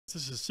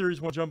This is Series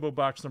 1 Jumbo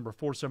Box number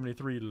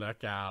 473.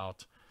 Look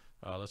out.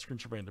 Let's screen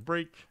share the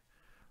break.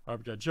 All right,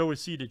 we got Joey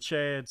C to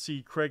Chad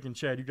C. Craig and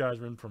Chad, you guys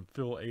are in from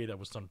Phil A. That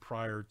was done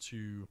prior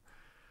to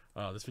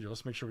this video.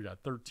 Let's make sure we got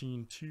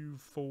 13, 2,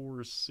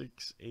 4,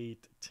 6,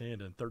 8,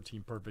 10, and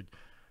 13 perfect.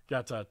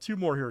 Got 2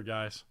 more here,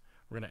 guys.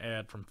 We're going to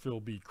add from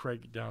Phil B.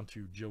 Craig down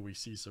to Joey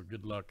C. So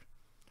good luck.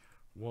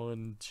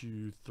 1,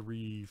 2,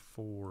 3,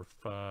 4,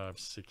 5,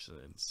 6,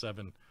 and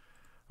 7.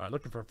 All right,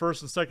 looking for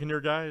first and second here,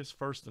 guys.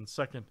 First and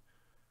second.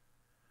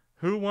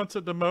 Who wants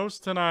it the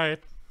most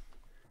tonight?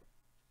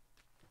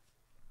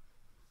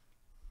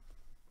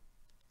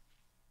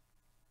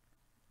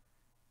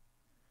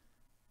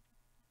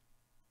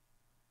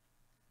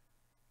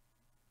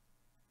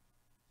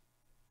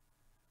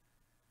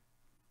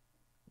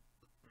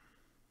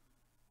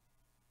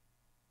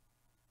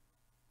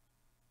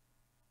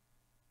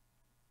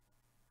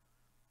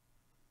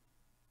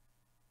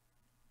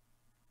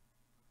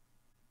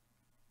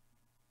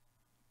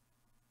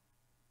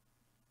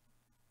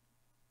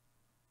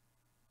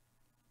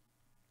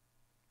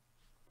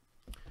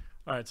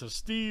 All right, so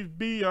Steve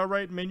B. All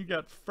right, man, you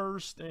got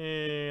first,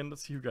 and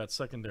let's see who got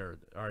second there.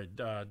 All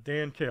right,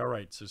 Dan K. All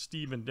right, so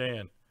Steve and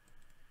Dan,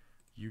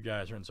 you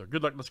guys are in. So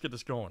good luck. Let's get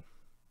this going.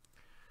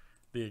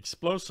 The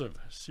explosive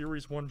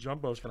Series 1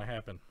 Jumbo is going to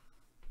happen.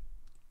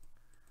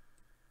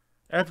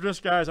 After this,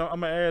 guys, I'm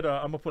going to add,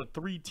 I'm going to put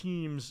 3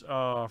 teams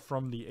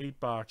from the 8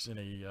 box in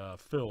a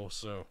fill.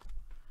 So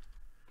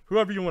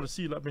whoever you want to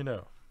see, let me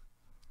know.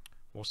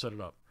 We'll set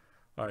it up.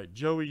 All right,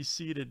 Joey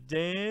C. to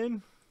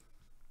Dan.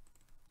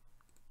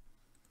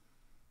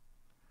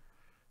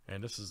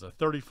 And this is a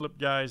 30 flip,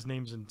 guys.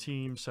 Names and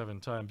teams, 7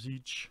 times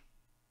each.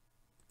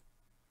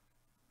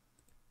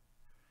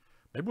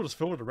 Maybe we'll just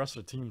fill with the rest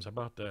of the teams. How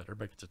about that?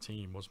 Everybody gets a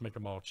team. We'll just make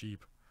them all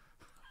cheap.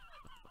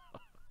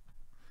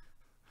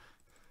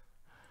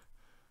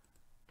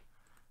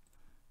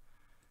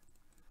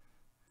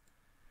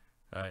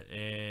 All right,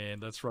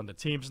 and let's run the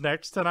teams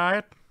next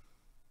tonight.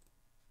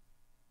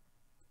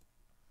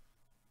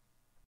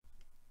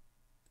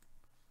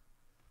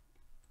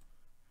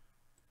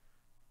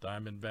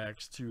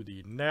 Diamondbacks to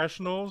the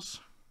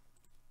Nationals.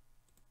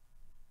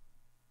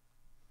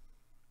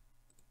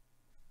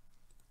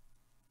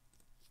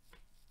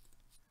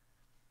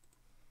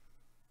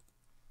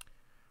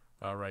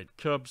 All right,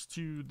 Cubs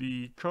to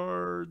the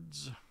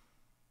Cards.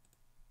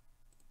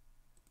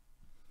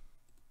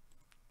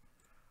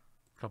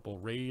 Couple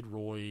Raid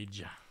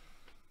Royage.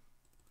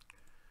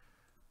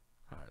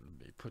 All right,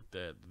 let me put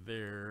that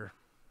there.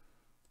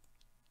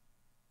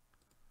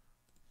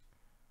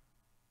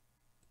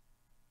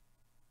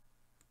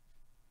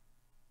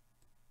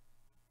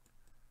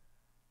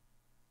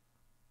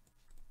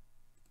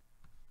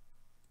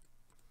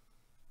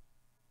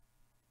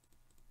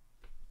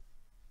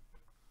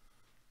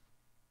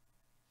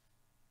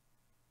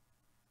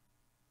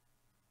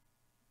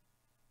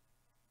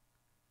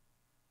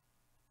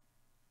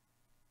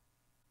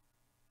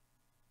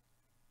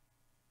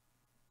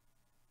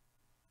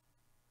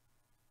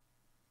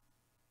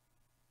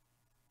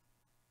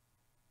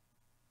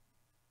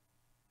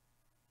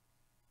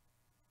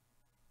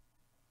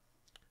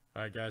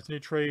 All right, guys. Any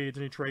trades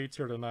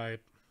here tonight?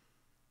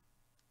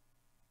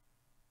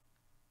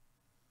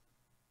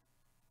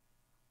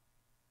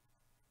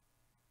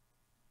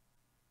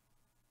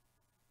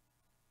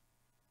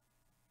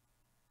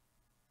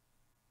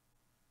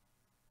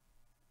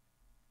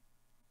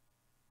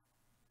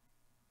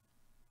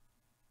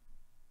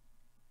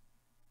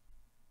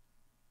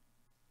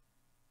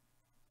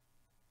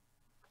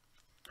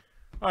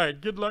 All right,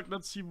 good luck.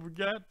 Let's see what we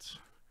got.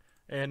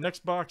 And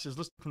next box is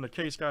listed from the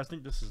case, guys. I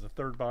think this is the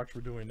 3rd box we're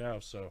doing now.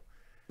 So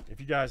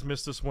if you guys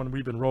missed this one,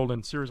 we've been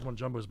rolling. Series 1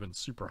 Jumbo has been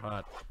super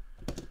hot.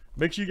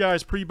 Make sure you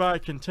guys pre-buy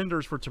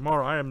contenders for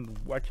tomorrow.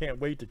 I can't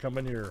wait to come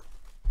in here.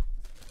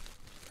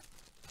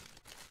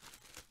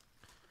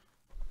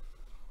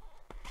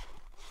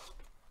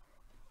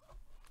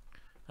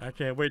 I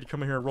can't wait to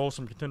come in here and roll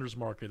some contenders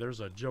market.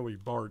 There's a Joey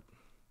Bart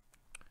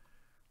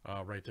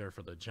right there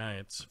for the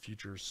Giants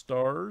future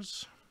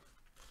stars.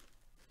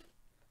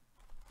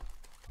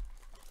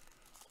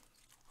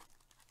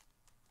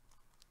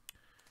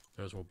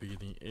 Those will be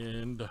the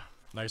end.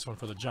 Nice one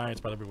for the Giants,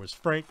 by the way, was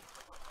Frank.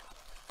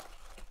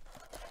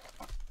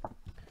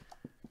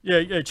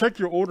 Yeah, check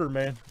your order,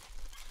 man.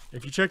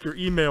 If you check your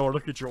email or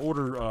look at your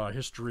order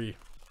history,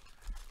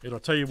 it'll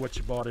tell you what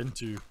you bought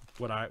into,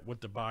 what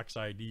the box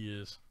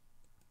ID is.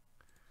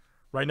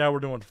 Right now we're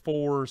doing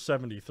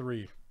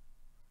 473.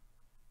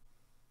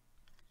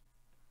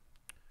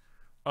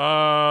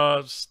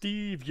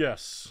 Steve,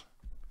 yes.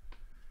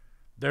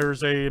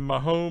 There's a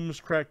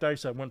Mahomes cracked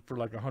ice that went for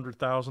like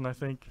 100,000, I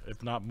think,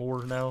 if not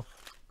more now.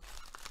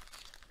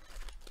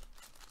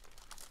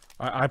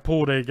 I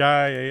pulled a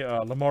guy,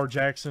 a Lamar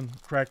Jackson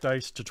cracked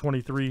ice to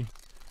 23,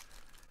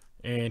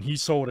 and he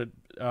sold it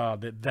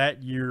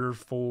that year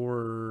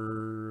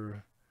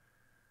for,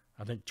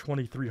 I think,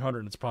 2,300.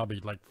 And it's probably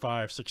like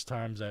 5-6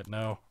 times that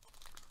now.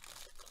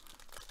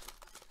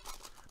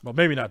 Well,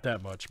 maybe not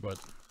that much, but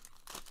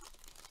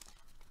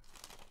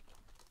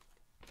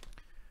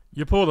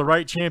You pull the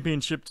right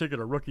championship ticket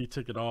or rookie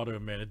ticket auto,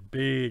 man. It's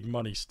big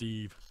money,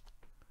 Steve.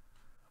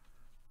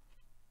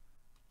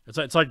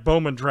 It's like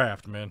Bowman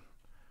draft, man.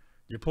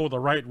 You pull the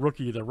right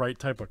rookie, the right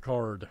type of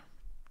card.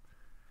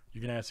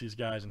 You can ask these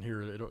guys in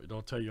here.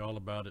 It'll tell you all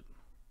about it.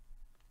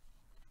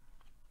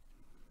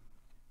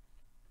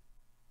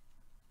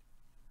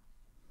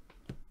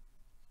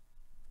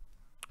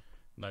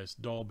 Nice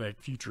Dahlbeck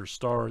Future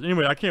Stars.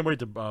 Anyway, I can't wait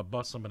to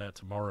bust some of that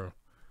tomorrow.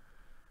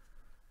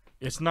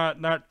 It's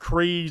not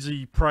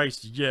crazy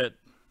priced yet,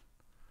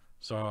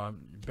 so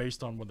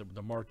based on what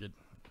the market.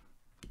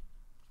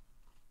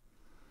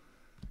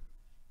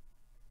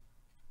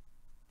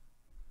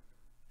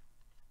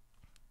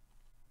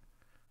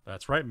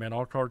 That's right, man.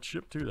 All cards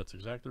shipped too. That's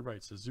exactly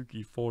right.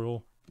 Suzuki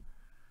foil.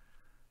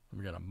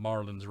 We got a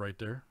Marlins right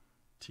there.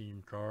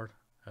 Team card.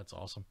 That's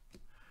awesome.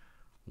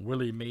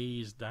 Willie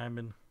Mays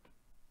diamond.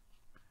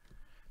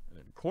 And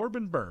then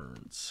Corbin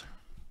Burns.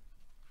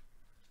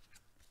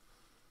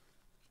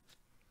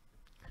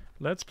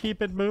 Let's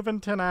keep it moving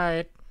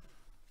tonight.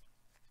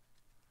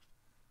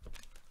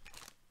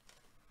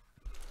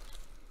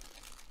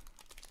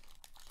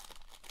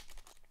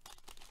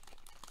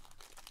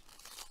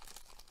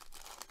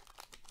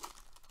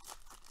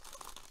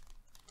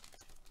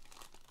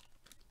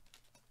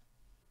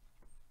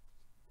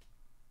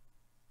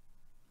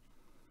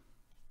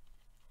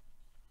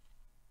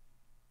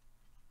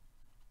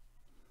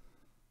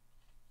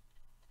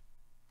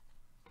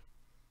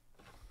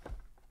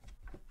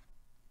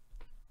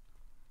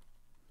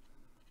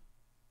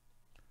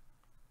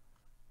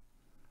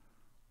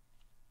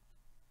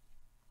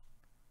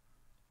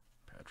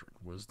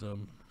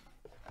 Wisdom.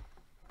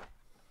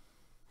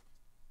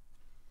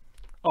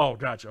 Oh,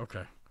 gotcha.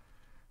 Okay.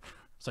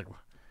 It's like,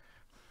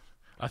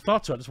 I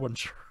thought so. I just wasn't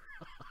sure.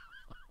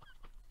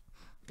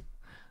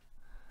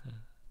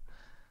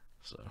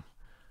 So,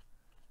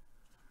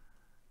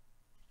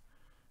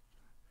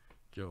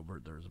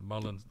 Gilbert. There's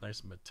Mullins.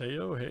 Nice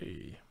Mateo.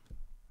 Hey.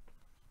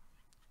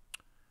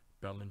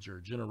 Bellinger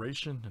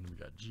Generation. And we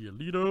got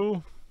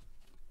Giolito.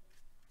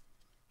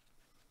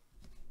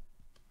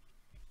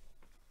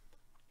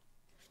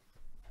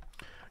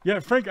 Yeah,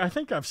 Frank, I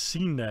think I've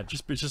seen that.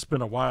 It's just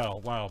been a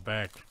while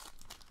back.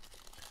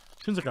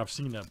 Seems like I've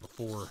seen that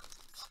before.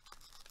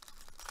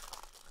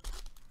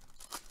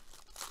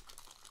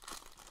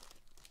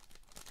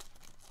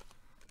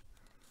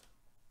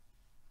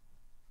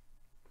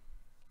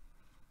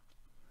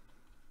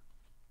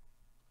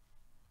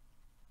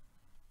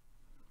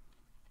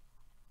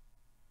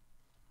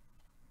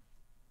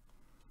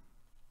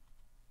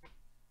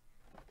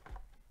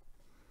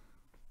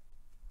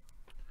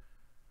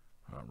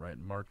 All right,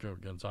 Marco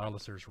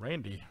Gonzalez. There's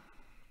Randy.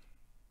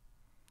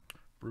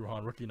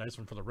 Brujan rookie, nice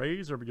one for the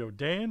Rays. There we go,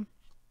 Dan.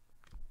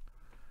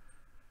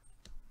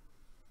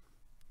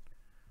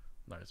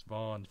 Nice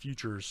Vaughn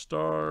Future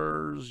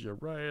Stars.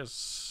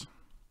 Urias.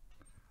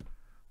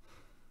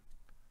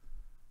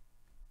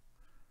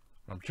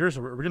 I'm curious,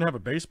 are we going to have a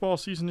baseball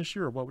season this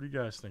year, or what do you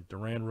guys think?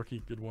 Duran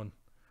rookie, good one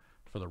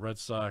for the Red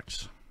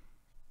Sox.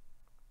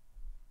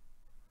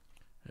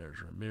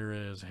 There's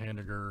Ramirez,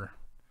 Haniger.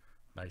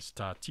 Nice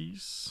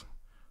Tatis.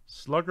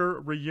 Slugger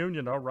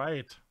reunion, all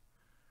right.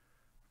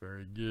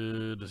 Very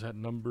good. Is that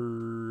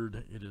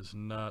numbered? It is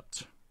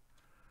not.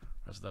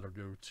 As that'll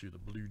go to the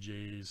Blue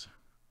Jays,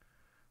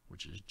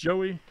 which is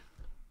Joey.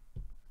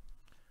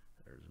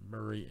 There's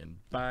Murray and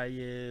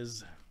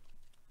Baez.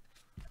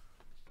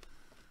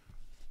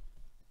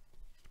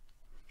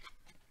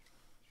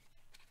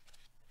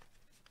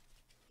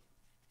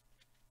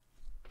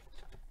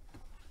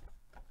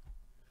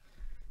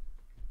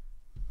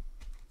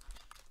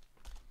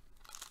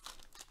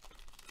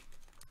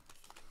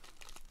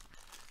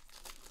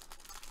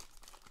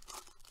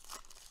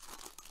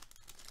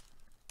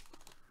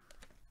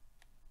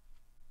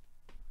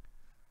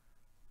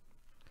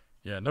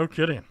 Yeah, no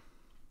kidding.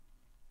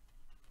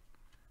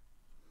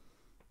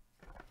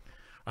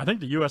 I think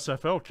the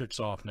USFL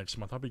kicks off next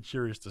month. I'll be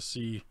curious to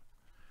see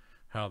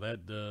how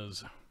that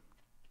does.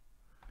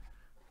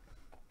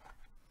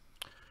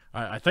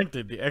 I think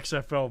that the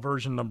XFL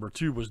version number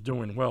 2 was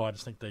doing well. I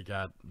just think they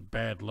got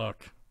bad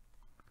luck.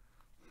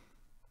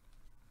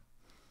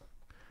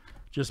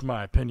 Just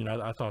my opinion.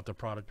 I thought the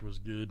product was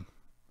good.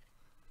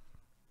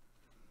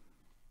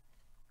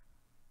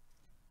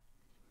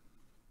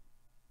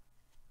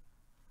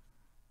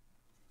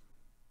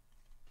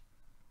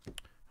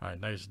 All right,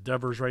 nice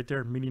Devers right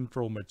there.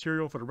 Meaningful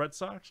material for the Red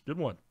Sox. Good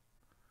one.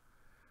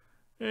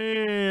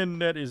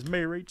 And that is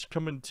Mayor H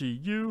coming to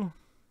you.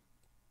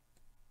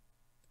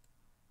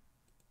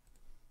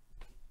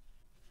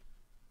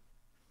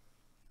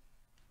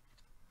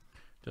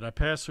 Did I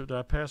pass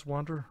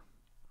Wander?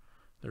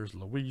 There's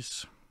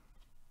Luis.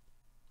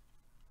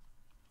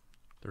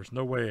 There's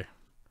no way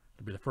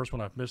to be the first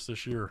one I've missed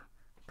this year.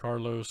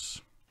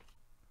 Carlos.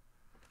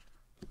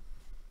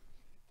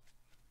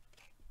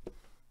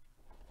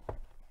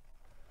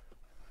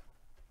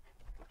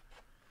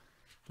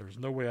 There's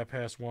no way I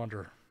passed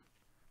Wander.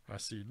 I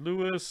see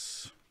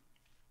Lewis.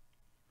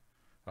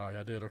 Oh, yeah,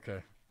 I did.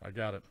 Okay. I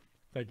got it.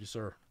 Thank you,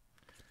 sir.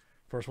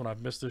 First one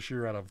I've missed this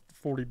year out of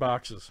 40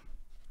 boxes.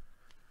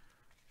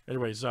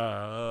 Anyways,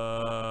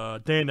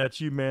 Dan,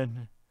 that's you,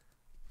 man.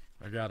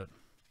 I got it.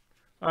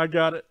 I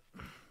got it.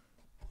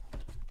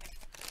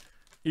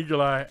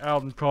 Eagle Eye,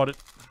 Alden caught it.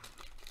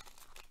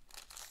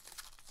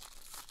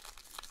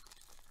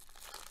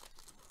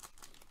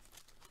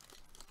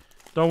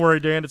 Don't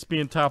worry, Dan, it's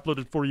being top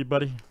loaded for you,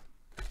 buddy.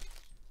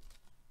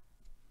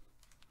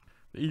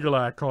 The Eagle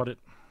Eye caught it.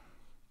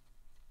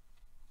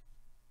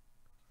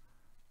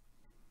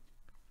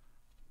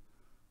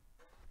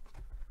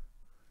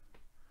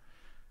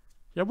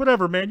 Yeah,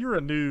 whatever, man. You're a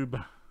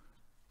noob.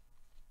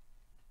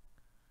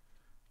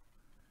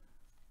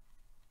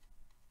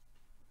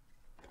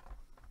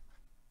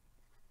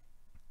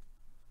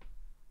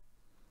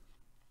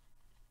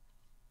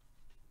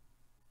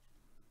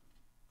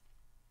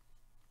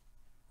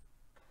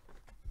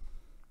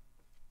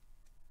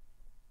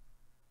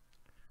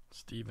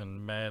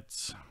 Steven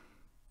Matz.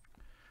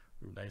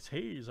 Ooh, nice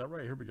haze. All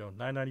right, here we go.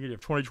 998 of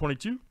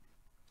 2022.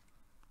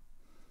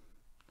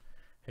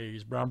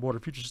 Hayes, Brown Border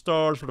Future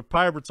Stars for the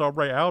Pirates. All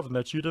right, Alvin,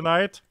 that's you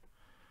tonight.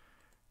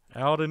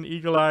 Alden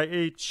Eagle Eye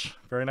H.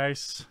 Very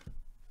nice.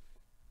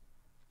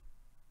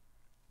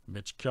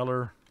 Mitch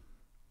Keller.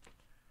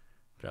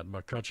 Got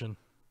McCutcheon.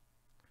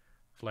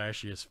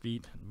 Flashiest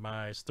feet.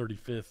 Mize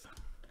 35th.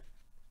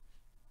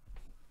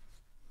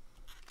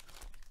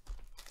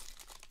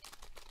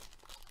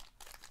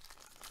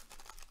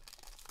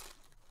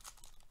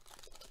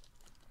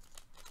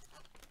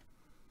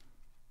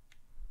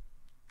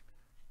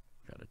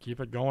 Gotta keep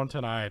it going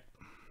tonight.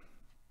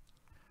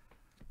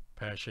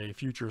 Pache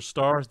Future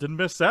Stars. Didn't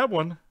miss that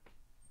one.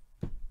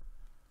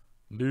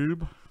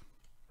 Noob.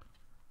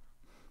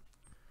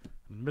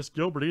 Didn't miss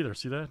Gilbert either.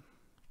 See that?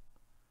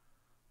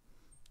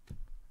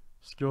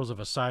 Skills of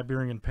a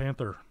Siberian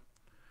Panther.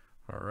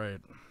 All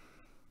right.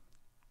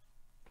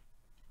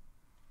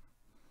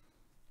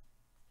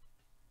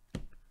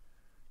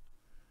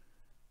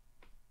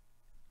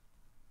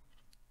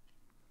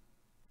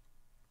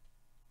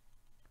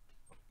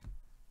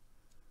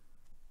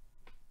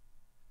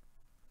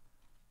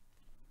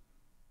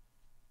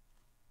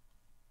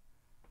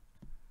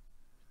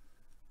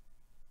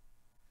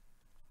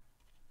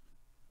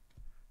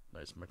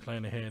 Nice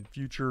McClanahan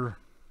Future.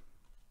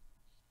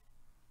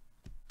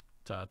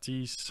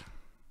 Tatis.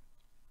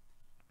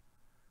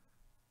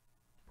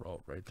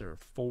 Bro, right there.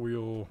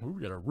 Foil. Ooh,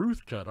 we got a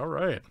Ruth cut. All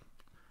right.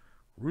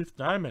 Ruth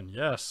Diamond.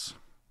 Yes.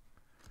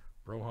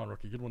 Rohan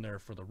rookie. Good one there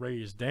for the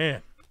Rays.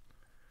 Dan.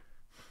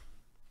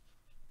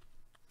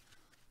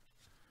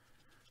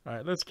 All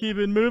right, let's keep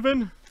it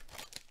moving.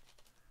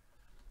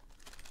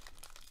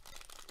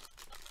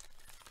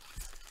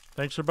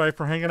 Thanks, everybody,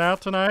 for hanging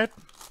out tonight.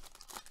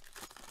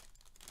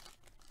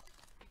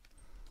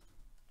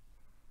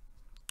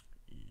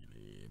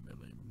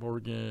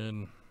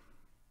 Morgan.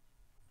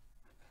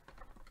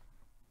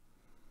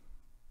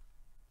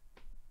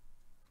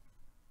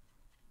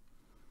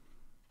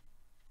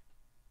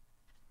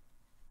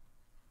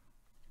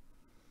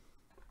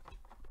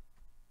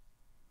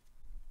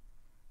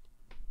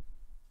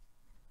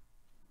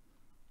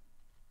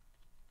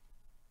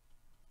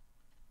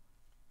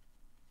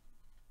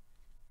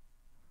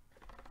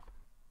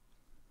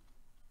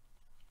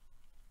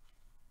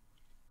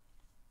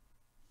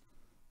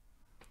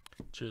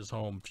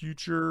 Chisholm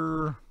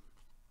Future.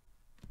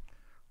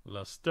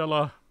 La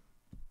Stella.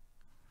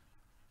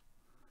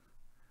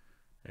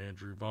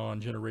 Andrew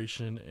Vaughn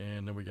Generation.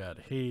 And then we got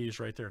Hayes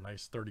right there.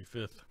 Nice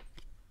 35th.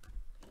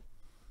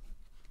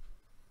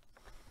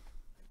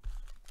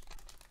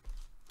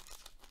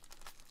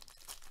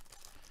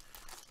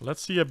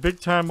 Let's see a big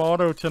time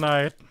auto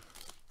tonight.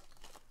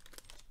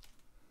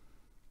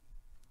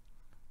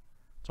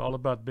 It's all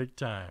about big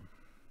time.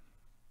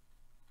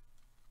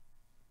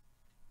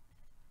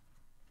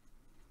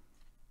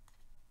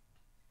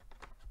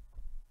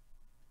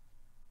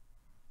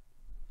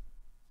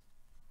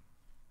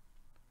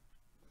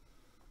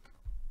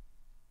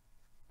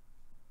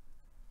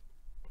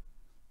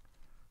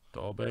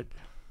 Dahlbeck.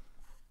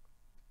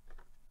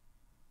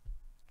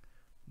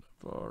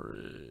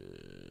 Navarez.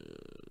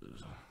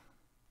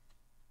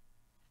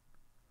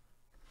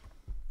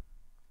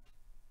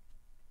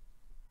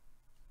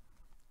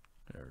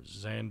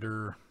 There's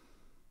Xander.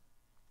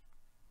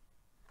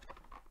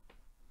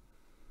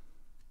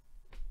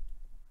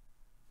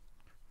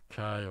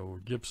 Kyle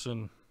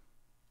Gibson.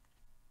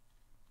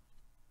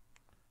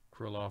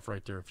 Krylov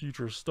right there.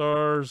 Future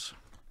Stars.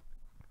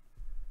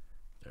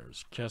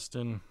 There's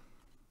Keston.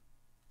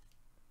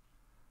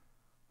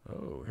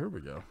 Oh, here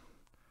we go.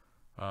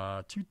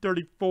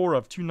 234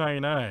 of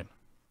 299.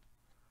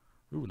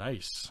 Ooh,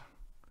 nice.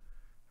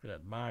 Look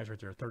at that Mize right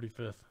there,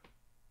 35th.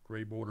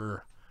 Gray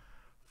border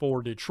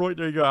for Detroit.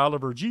 There you go,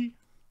 Oliver G.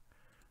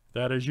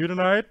 That is you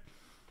tonight.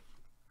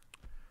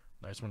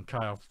 Nice one,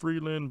 Kyle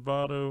Freeland,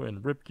 Votto,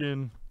 and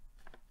Ripken.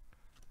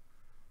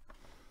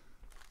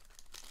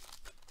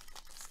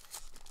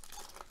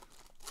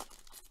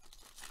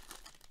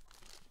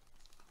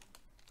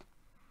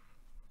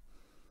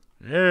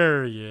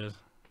 There he is.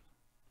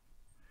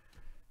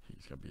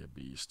 gonna be a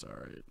beast. All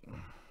right.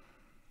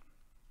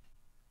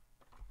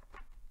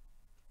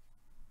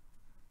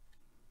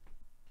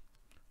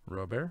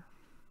 Robert.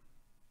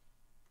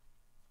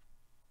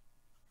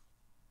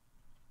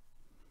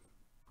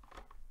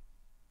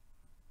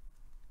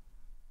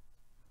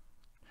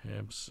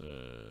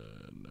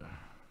 Hampson.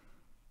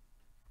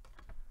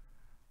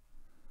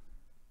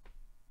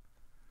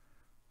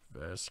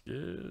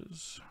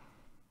 Vasquez.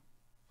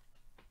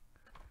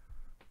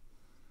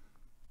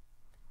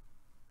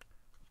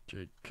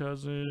 Jake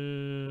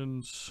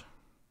Cousins.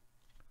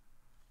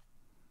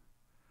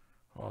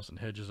 Austin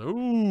Hedges. Oh,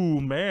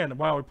 man.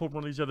 Wow, we pulled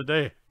one of these the other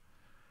day.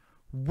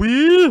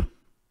 Woo!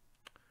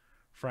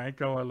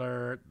 Franco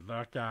alert.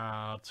 Look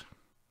out.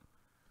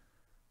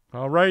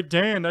 All right,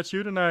 Dan, that's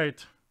you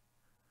tonight.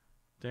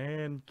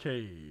 Dan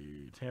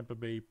K. Tampa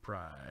Bay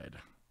Pride.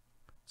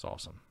 It's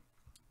awesome.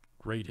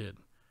 Great hit.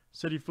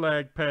 City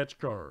flag patch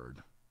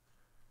card.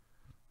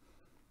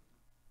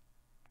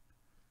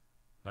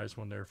 Nice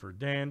one there for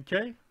Dan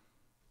K.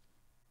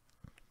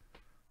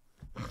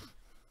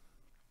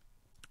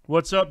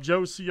 What's up,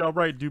 Josie? All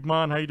right,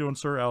 Dumont, how you doing,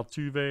 sir?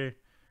 Altuve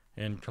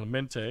and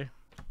Clemente.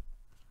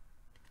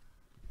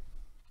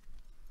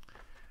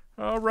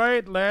 All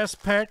right,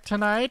 last pack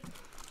tonight.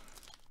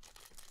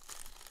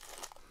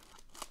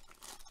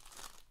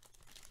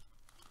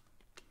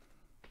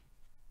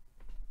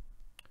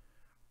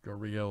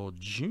 Gurriel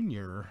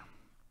Jr.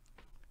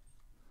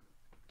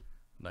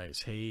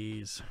 Nice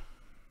haze.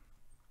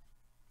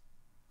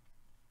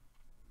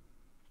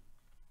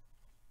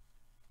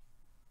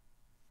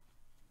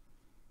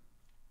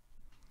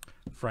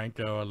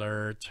 Franco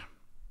alert.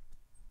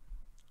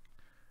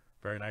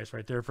 Very nice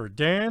right there for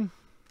Dan.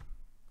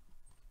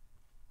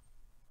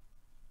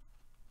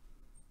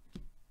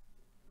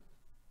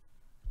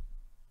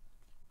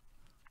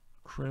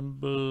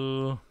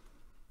 Crimble.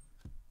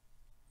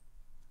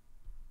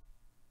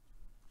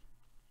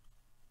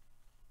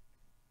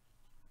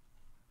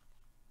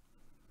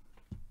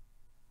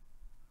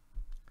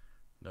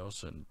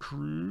 Nelson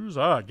Cruz.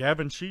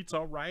 Gavin Sheets.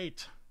 All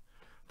right.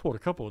 Pulled a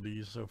couple of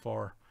these so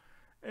far.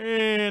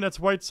 And that's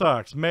White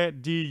Sox.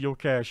 Matt D. You'll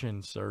cash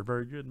in, sir.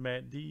 Very good,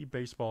 Matt D.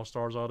 Baseball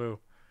Stars Auto.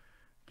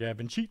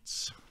 Gavin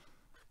Sheets.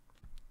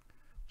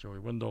 Joey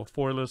Wendell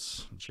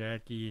Foilus.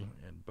 Jackie.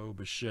 And Bo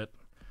Bichette.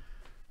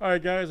 All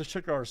right, guys. Let's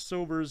check our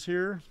silvers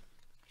here.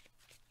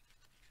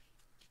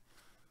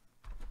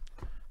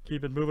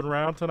 Keep it moving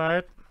around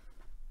tonight.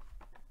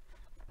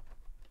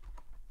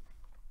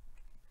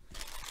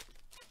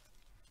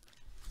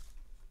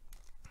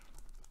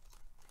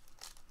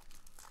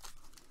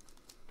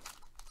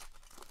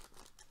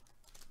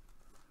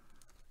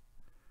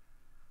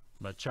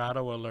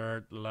 Machado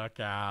alert,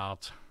 luck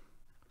out.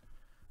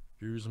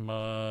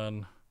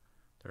 Guzman.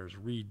 There's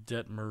Reed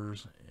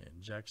Detmers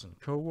and Jackson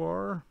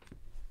Kowar.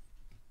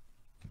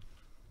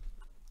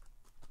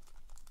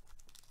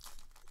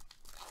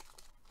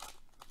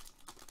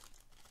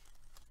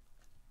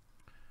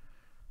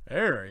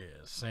 There he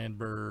is.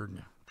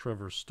 Sandberg,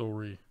 Trevor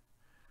Story,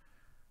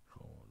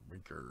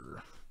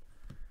 Winker.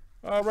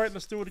 All right,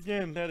 let's do it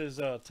again. That is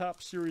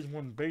Top Series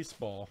 1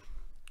 Baseball.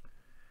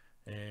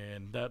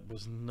 And that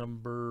was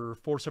number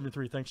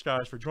 473. Thanks,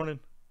 guys, for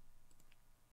joining.